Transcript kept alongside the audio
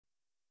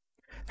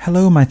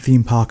Hello my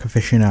theme park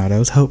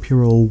aficionados, hope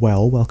you're all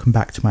well. Welcome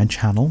back to my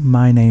channel.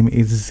 My name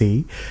is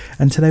Z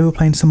and today we're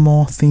playing some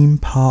more Theme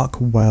Park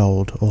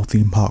World or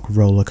Theme Park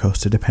Roller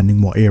Coaster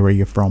depending what era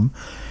you're from.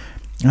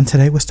 And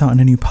today we're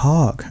starting a new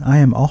park. I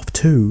am off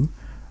to,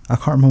 I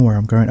can't remember where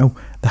I'm going,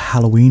 the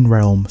Halloween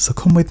realm. So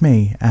come with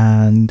me,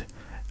 and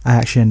I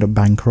actually end up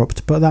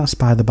bankrupt, but that's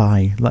by the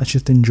by. Let's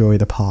just enjoy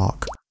the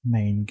park.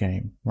 Main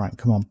game. Right,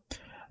 come on.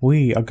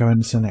 We are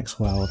going to the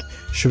next world.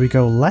 Should we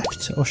go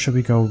left or should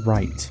we go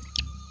right?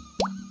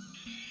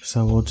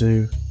 So we'll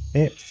do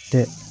it,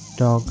 dip,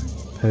 dog,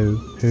 poo,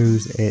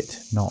 who's it,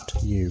 not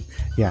you.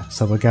 Yeah,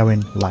 so we're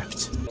going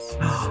left.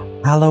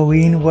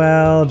 Halloween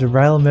World,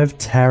 Realm of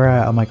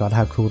Terror. Oh my god,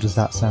 how cool does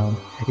that sound?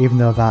 Even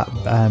though that,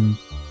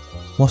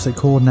 what's it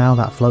called now,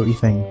 that floaty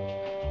thing?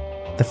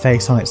 The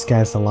face on it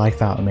scares the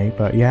life out of me,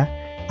 but yeah.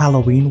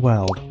 Halloween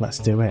World, let's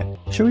do it.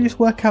 Should we just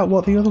work out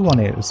what the other one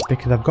is?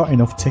 Because I've got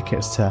enough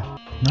tickets to...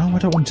 No, I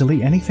don't want to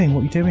delete anything. What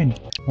are you doing?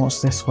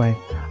 What's this way?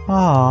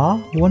 Ah,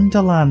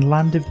 Wonderland,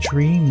 Land of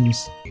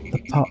Dreams.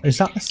 Is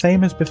that the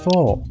same as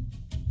before?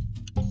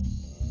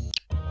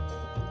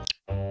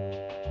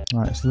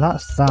 Right, so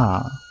that's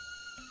that.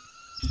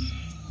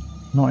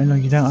 Not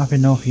enough. You don't have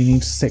enough. You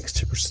need 6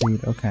 to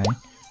proceed. Okay.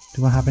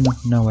 Do I have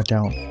enough? No, I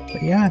don't.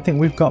 But yeah, I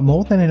think we've got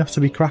more than enough to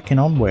be cracking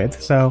on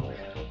with. So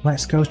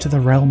let's go to the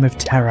Realm of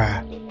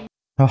Terror.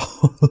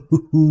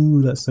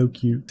 Oh, that's so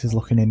cute. This is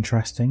looking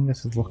interesting.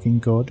 This is looking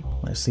good.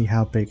 Let's see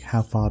how big,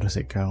 how far does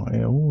it go?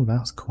 Oh,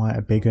 that's quite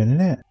a big one,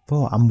 isn't it?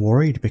 But I'm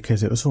worried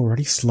because it was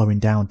already slowing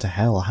down to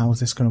hell. How is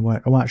this going to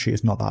work? Oh, actually,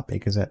 it's not that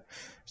big, is it?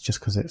 It's just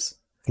because it's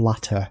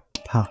flatter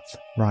path.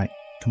 Right,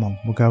 come on.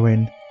 We're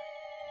going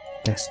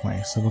this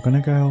way. So we're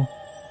going to go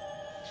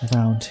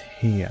around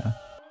here.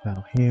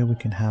 Well, here we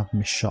can have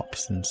my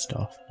shops and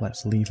stuff.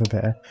 Let's leave a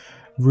bit of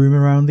room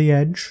around the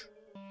edge.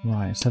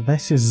 Right, so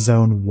this is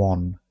Zone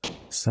 1.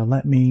 So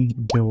let me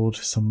build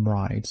some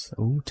rides.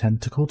 Oh,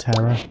 Tentacle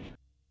Terror.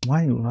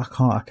 Why? I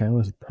can't. Okay, I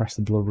always press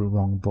the bloody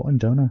wrong button,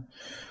 don't I?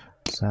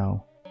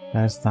 So,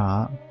 there's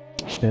that.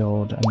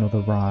 Build another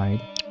ride.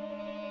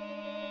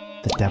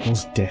 The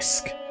Devil's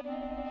Disc.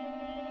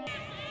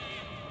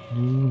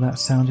 Ooh, that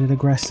sounded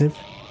aggressive.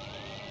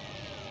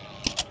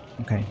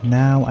 Okay,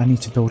 now I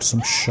need to build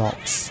some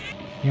shops.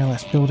 Yeah,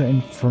 let's build it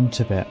in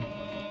front of it.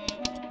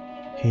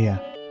 Here.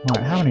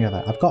 Right, how many are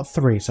there? I've got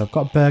 3, so I've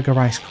got burger,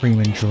 ice cream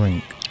and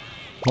drink.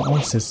 What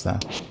else is there?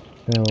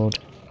 Build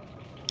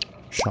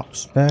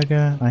shops.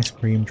 Burger, ice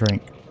cream,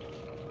 drink.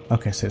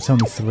 Okay, so it's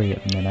only 3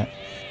 at the minute.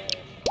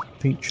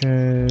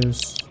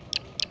 Features.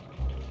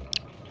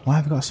 Why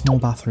have I got a small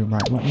bathroom?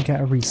 Right, let me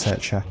get a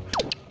researcher.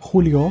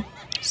 Julio,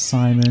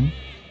 Simon,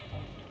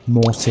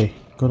 Morty.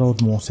 Good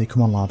old Morty.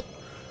 Come on, lad.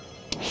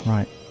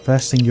 Right,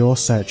 first thing you're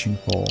searching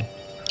for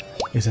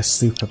is a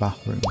super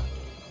bathroom.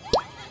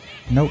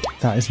 Nope,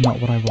 that is not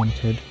what I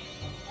wanted.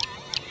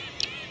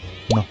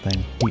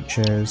 Nothing.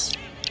 Features.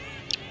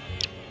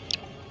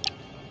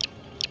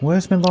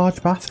 Where's my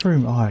large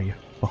bathroom? Oh, you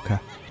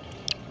fucker.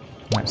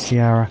 Right,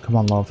 Sierra, come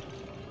on, love.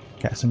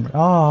 Get some...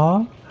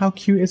 Aww, how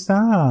cute is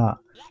that?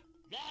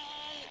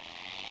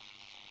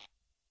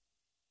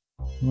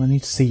 I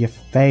need to see your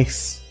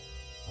face.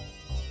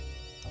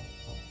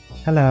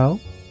 Hello?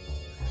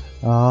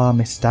 Oh,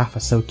 my staff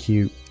are so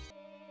cute.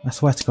 I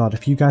swear to God,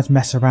 if you guys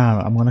mess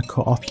around, I'm going to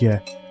cut off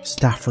your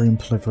staff room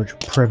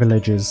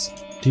privileges.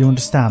 Do you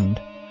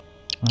understand?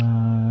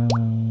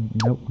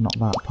 Nope, not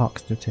that. Park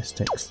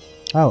statistics.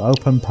 Oh,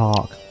 open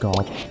park.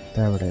 God,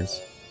 there it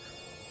is.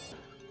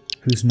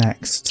 Who's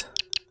next?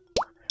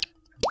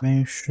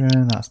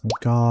 Information. That's my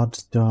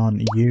guards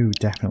done. You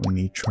definitely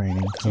need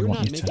training because I want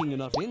you to. You're not making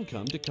enough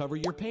income to cover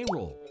your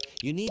payroll.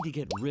 You need to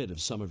get rid of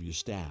some of your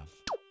staff.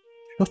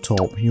 Shut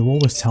up. You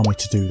always tell me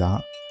to do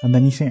that. And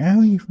then you think,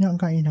 oh, you've not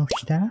got enough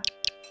staff.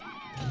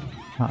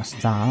 That's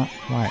that.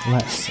 Right,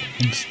 let's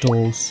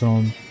install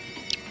some...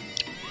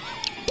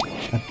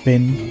 A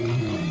bin.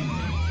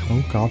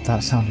 Oh god,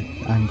 that sounded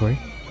angry.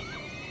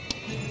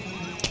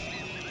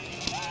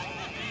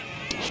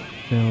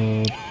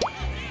 Build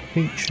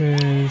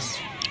features.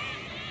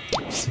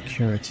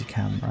 Security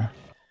camera.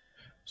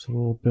 So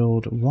we'll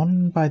build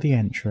one by the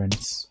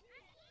entrance.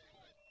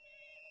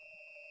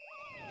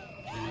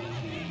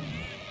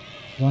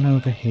 One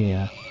over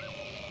here.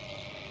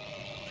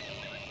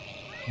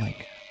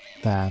 Like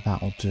there,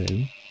 that'll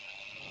do.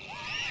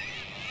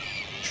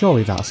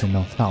 Surely that's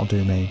enough, that'll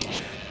do me.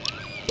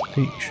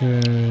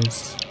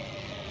 Features.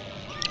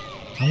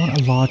 I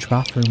want a large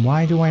bathroom.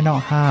 Why do I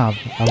not have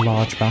a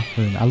large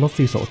bathroom? I love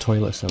these little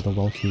toilets though, they're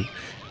well cute.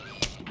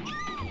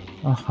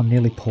 Oh, I'm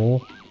nearly poor.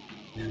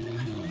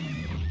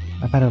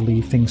 I better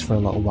leave things for a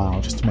little while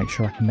just to make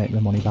sure I can make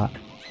the money back.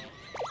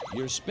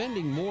 You're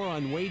spending more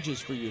on wages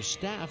for your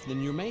staff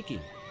than you're making.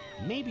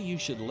 Maybe you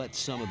should let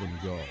some of them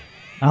go.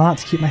 I like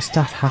to keep my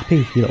staff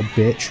happy, you little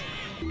bitch.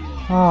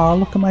 Oh,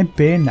 look at my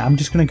bin. I'm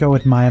just going to go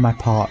admire my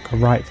park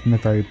right from the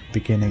very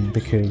beginning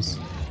because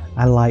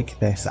I like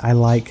this. I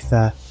like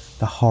the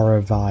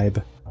horror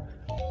vibe.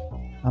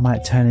 I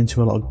might turn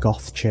into a little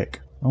goth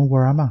chick. Oh,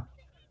 where am I?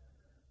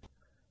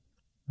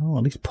 Oh,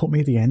 at least put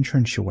me the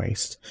entrance, you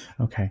waste.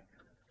 Okay.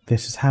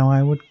 This is how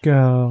I would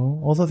go.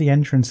 Although the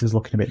entrance is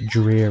looking a bit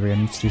dreary, I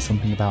need to do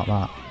something about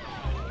that.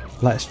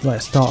 Let's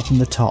start from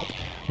the top.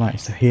 Right,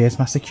 so here's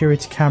my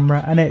security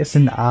camera, and it's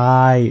an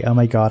eye. Oh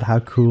my god, how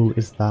cool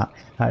is that?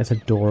 That is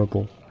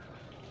adorable.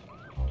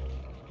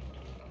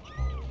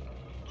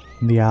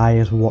 And the eye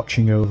is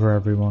watching over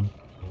everyone.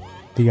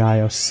 The eye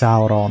of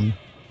Sauron.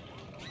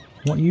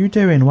 What are you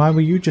doing? Why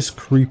were you just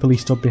creepily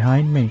stood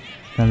behind me?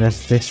 And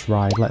there's this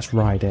ride. Let's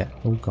ride it.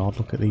 Oh god,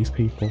 look at these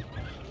people.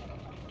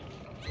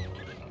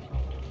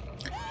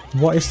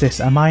 What is this?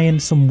 Am I in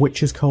some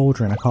witch's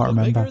cauldron? I can't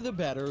remember. The bigger the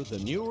better, the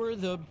newer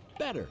the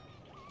better.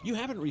 You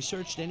haven't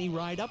researched any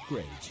ride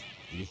upgrades.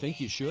 Do you think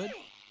you should?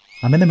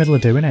 I'm in the middle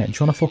of doing it. Do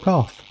you want to fuck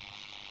off?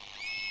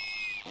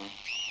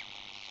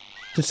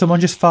 Did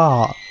someone just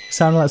fart? It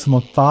sounded like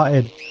someone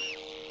farted.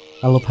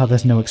 I love how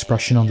there's no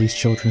expression on these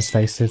children's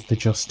faces. They're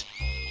just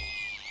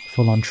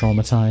full on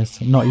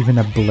traumatized. Not even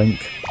a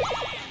blink.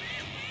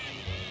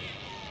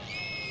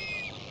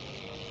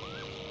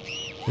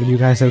 Are you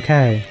guys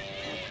okay?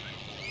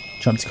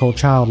 Do you want to call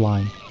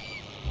Childline?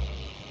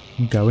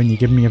 I'm going, you're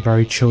giving me a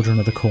very Children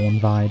of the Corn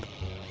vibe.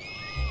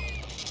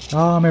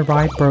 Oh, my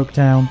ride broke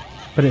down,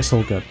 but it's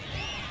all good.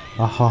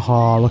 Ah ha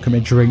ha, look at my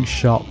drink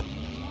shop.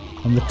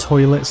 And the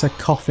toilets are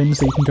coffins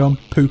that you can go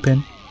and poop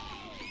in.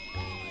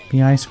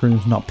 The ice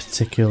cream's not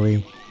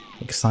particularly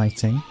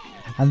exciting.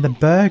 And the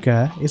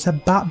burger is a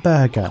bat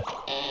burger.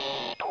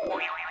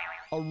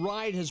 A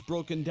ride has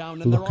broken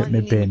down and Look there at aren't my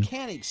any bin.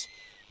 mechanics.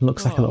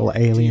 Looks like a little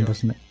alien, dear.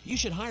 doesn't it? You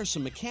should hire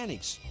some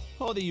mechanics.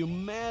 Oh, the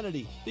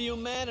humanity. The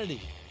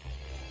humanity.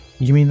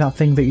 You mean that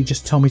thing that you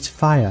just told me to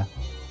fire?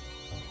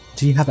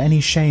 Do you have any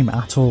shame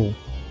at all?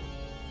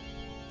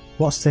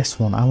 What's this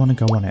one? I want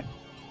to go on it.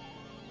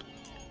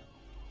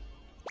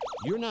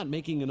 You're not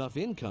making enough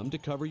income to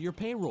cover your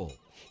payroll.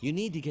 You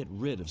need to get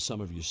rid of some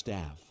of your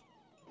staff.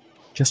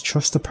 Just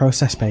trust the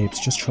process, babes.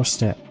 Just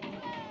trust it.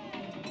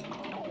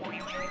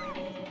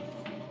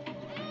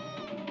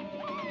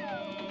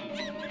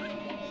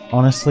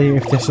 Honestly,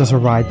 if this was a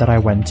ride that I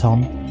went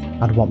on,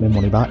 I'd want my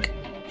money back.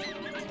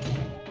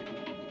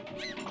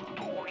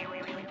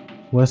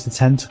 Where's the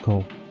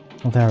tentacle?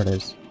 Oh, there it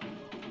is.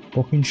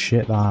 Fucking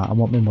shit that. I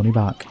want my money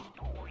back.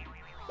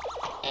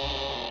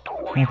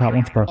 Oh, that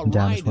one's broken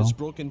down as well. A ride is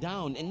broken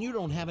down and you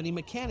don't have any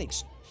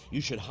mechanics. You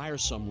should hire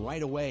some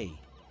right away.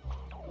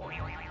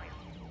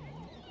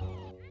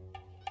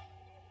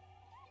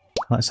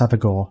 Let's have a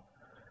go.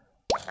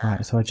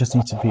 Right, so I just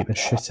need to beat the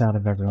shit out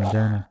of everyone, don't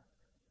I?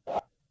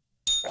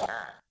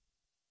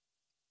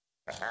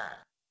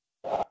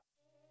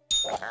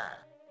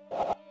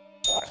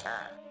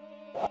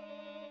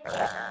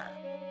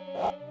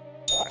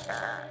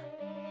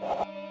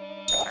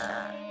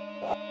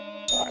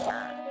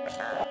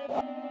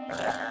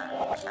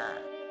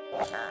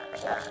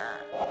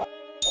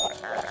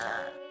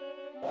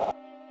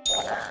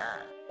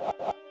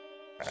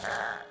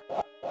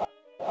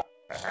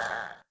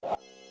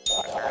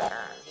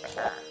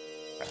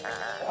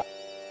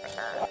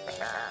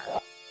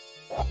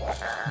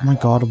 Oh my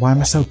god, why am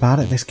I so bad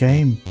at this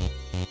game?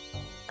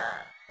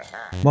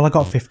 Well, I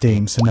got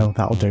 15, so no,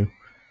 that'll do.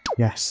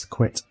 Yes,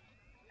 quit.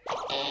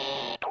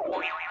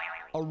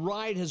 A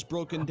ride has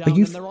broken down. Are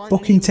you and there aren't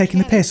fucking any taking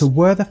the mechanics. piss?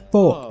 Where the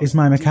fuck is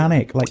my dear.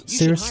 mechanic? Like, You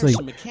seriously. should hire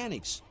some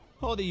mechanics.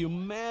 Oh, the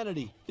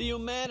humanity. The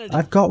humanity.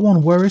 I've got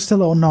one. Where is the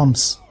little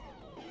nonce?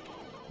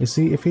 You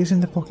see, if he's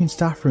in the fucking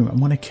staff room, I'm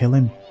gonna kill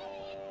him.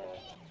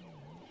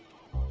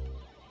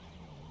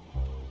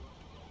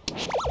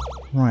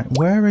 Right,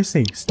 where is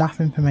he?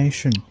 Staff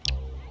information.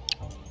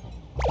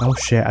 Oh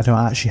shit, I don't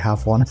actually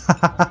have one.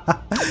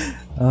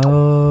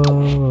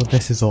 Oh,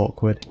 this is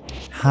awkward.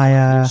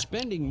 Hire You're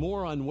spending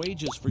more on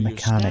wages for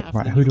mechanic. your staff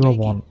Right, than who you're do I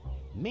making. want?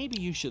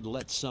 Maybe you should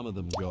let some of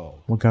them go.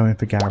 We're going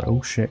for Gary.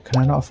 Oh shit,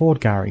 can I not afford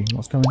Gary?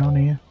 What's going on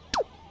here?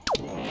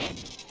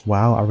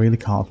 Wow, I really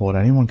can't afford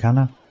anyone, can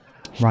I?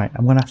 Right,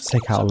 I'm gonna have to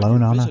take out a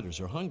loan, aren't I? Visitors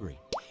are hungry.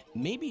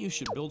 Maybe you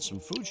should build some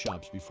food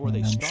shops before they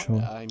I'm start. sure.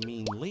 I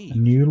mean, leave. A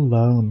new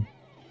loan.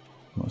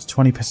 What's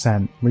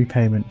 20%?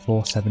 Repayment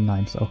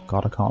 479. Oh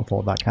god, I can't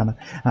afford that, can I?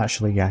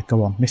 Actually, yeah,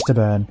 go on. Mr.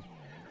 Byrne.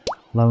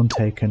 Loan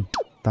taken.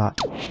 That.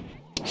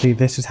 See,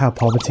 this is how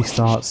poverty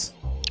starts.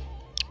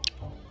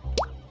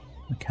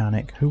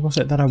 Mechanic. Who was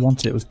it that I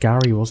wanted? It was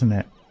Gary, wasn't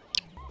it?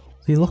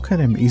 See, look at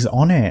him. He's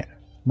on it.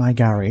 My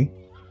Gary.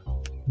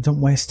 Don't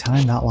waste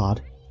time, that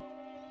lad.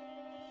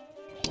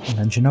 And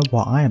then, do you know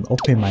what? I am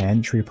upping my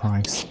entry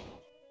price.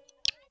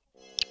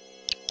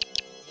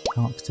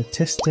 Dark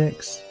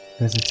statistics.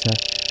 Visitor.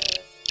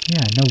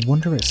 Yeah, no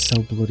wonder it's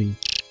so bloody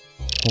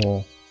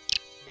poor.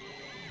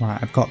 Right,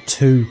 I've got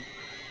 2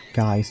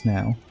 guys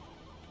now.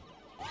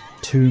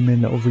 2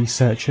 min little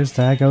researchers.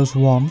 There goes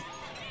one.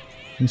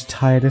 He's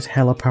tired as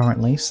hell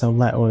apparently, so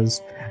let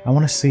us... I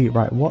want to see,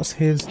 right, what's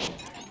his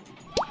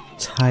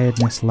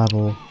tiredness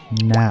level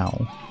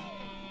now?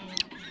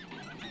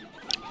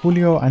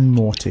 Julio and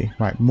Morty.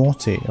 Right,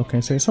 Morty.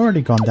 Okay, so it's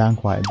already gone down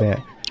quite a bit.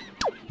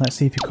 Let's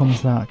see if he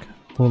comes back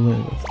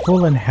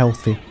full and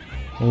healthy.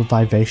 All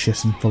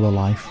vivacious and full of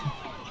life.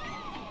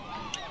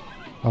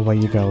 Away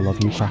you go,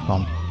 love, you crack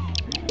on.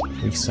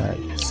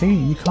 Reset. See,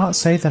 you can't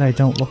say that I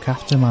don't look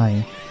after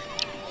my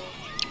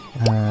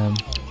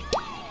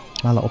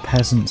my little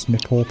peasants, my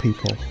poor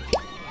people.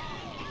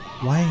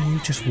 Why are you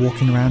just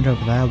walking around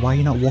over there? Why are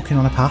you not walking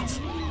on a path?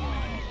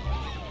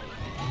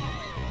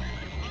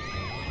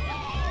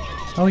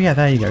 Oh yeah,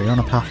 there you go, you're on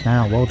a path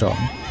now, well done.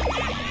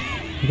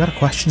 You gotta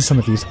question some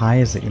of these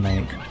hires that you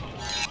make.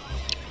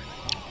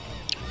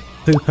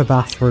 Super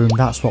bathroom,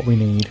 that's what we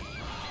need.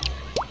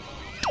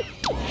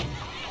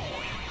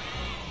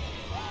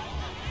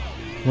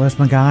 Where's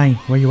my guy?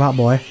 Where you at,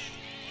 boy?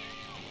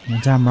 You're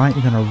damn right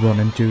you're gonna run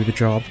and do the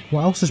job.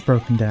 What else is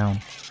broken down?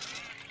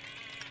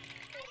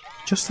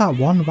 Just that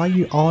one? Why are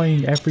you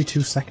eyeing every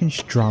 2 seconds,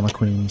 you drama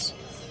queens?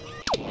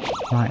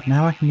 Right,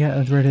 now I can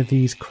get rid of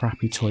these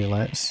crappy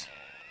toilets.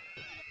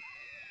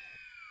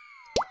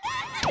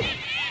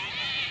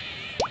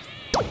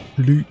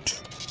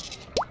 Loot.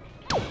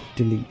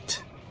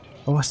 Delete.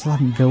 Oh, I still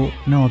haven't built...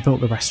 No, I built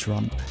the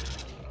restaurant.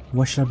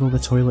 Where should I build the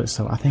toilets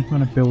though? I think I'm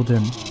going to build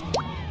them...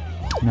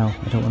 No,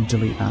 I don't want to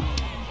delete that.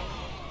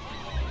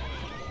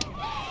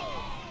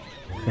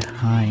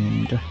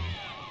 Behind.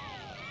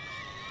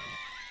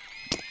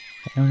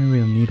 I only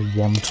really need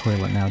one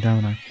toilet now,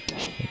 don't I?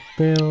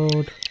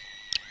 Build.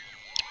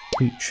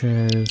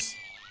 Features.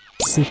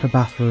 Super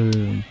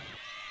bathroom.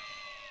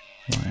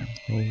 Right,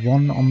 well,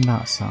 one on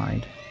that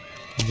side.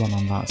 One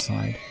on that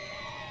side.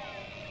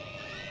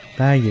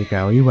 There you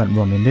go, he went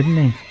running, didn't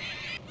he?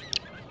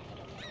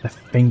 The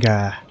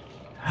finger.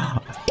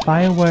 A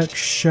fireworks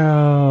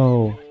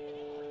show!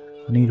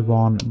 I need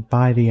one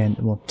by the end,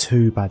 well,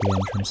 two by the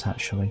entrance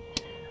actually.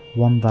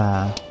 One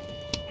there.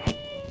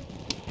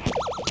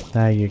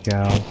 There you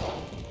go.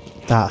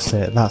 That's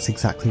it, that's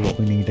exactly what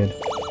we needed.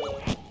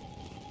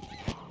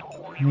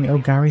 Oh,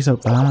 Gary's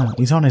up there.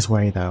 He's on his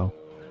way though.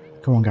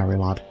 Go on, Gary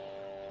lad.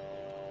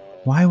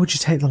 Why would you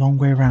take the long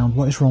way around?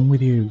 What is wrong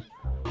with you?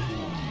 I'm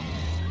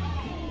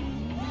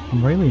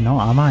really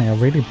not, am I? I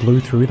really blew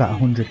through that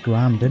 100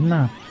 grand, didn't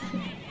I?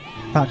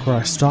 Back where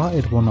I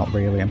started? Well, not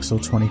really. I'm still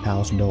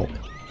 20,000 up.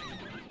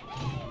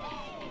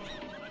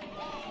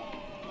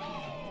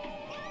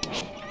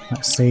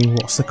 Let's see,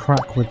 what's the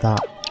crack with that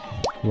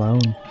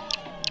loan?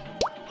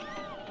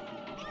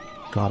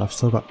 God, I've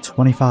still got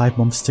 25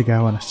 months to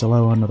go and I still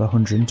owe another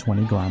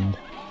 120 grand.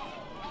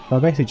 So I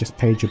basically just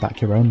paid you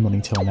back your own money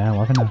till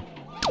now, haven't I?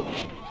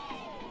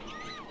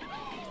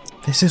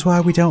 This is why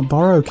we don't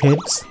borrow,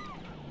 kids.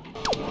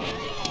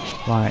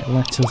 Right,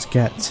 let us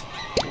get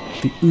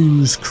the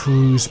Ooze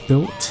Cruise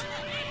built.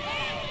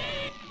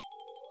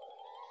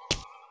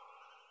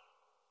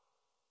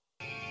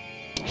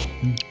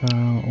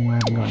 We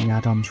haven't got any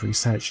add-ons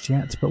researched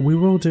yet, but we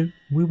will do.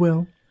 We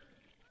will.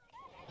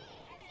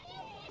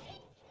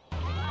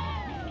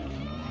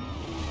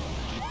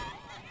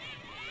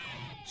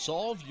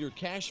 Solve your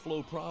cash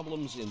flow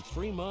problems in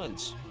 3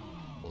 months,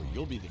 or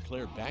you'll be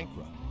declared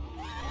bankrupt.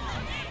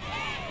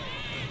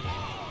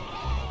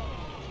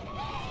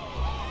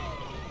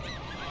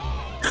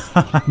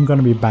 I'm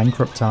gonna be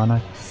bankrupt, aren't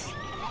I?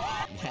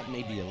 That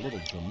may be a little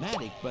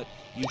dramatic, but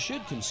you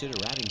should consider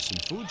adding some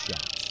food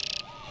shops.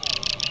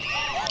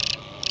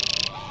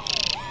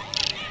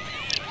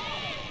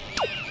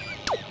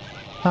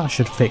 That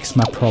should fix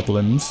my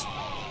problems.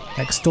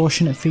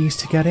 Extortionate fees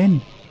to get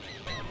in.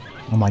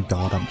 Oh my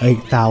god, I'm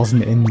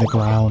 8,000 in the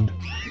ground.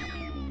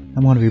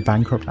 I'm gonna be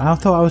bankrupt. I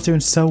thought I was doing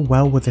so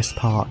well with this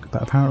park,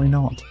 but apparently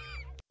not.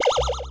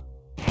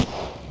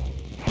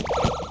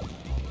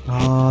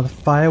 Ah, the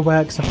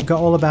fireworks, I forgot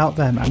all about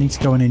them. I need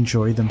to go and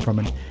enjoy them from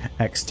an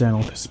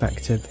external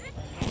perspective.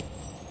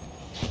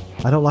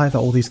 I don't like that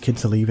all these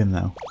kids are leaving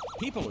though.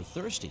 People are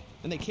thirsty,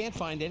 and they can't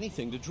find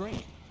anything to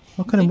drink.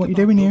 Look at them, what are you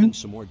doing, you?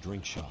 Some more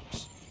drink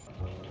shops.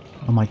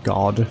 Oh my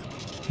god,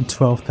 I'm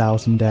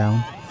 12,000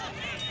 down.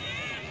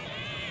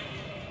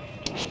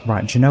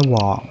 Right, do you know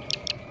what?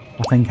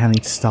 I think I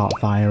need to start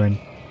firing.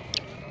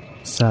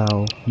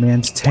 So, my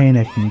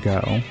entertainer can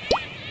go.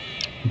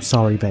 I'm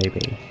sorry,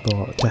 baby,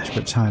 but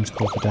desperate times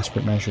call for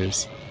desperate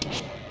measures.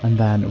 And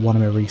then one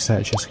of my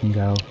researchers can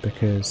go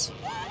because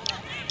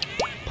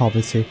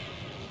poverty.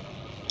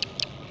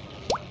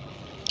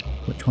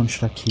 Which one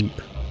should I keep?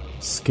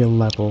 Skill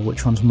level.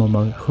 Which one's more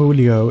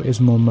Julio is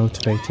more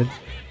motivated.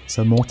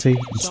 So Morty,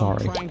 I'm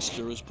sorry. Some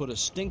prankster has put a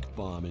stink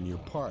bomb in your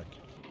park.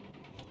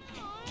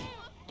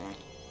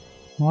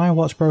 Why?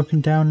 What's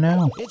broken down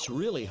now? It's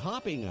really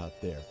hopping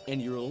out there,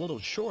 and you're a little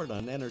short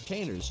on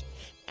entertainers.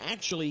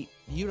 Actually,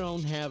 you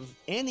don't have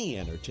any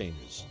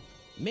entertainers.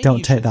 Maybe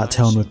don't take that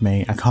tone with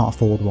me. I can't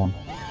afford one.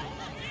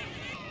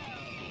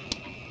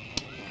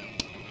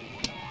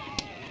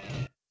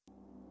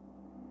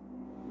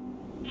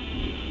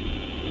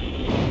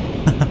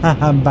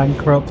 I'm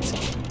bankrupt.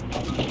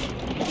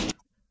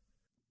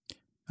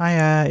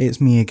 Hiya,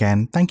 it's me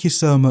again. Thank you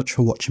so much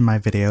for watching my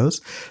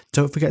videos.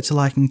 Don't forget to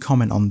like and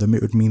comment on them,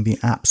 it would mean the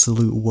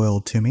absolute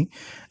world to me.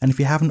 And if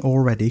you haven't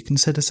already,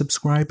 consider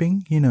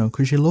subscribing, you know,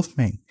 because you love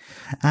me.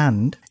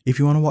 And if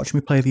you want to watch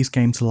me play these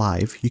games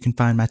live, you can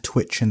find my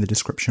Twitch in the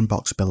description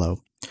box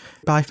below.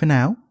 Bye for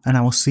now, and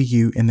I will see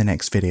you in the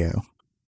next video.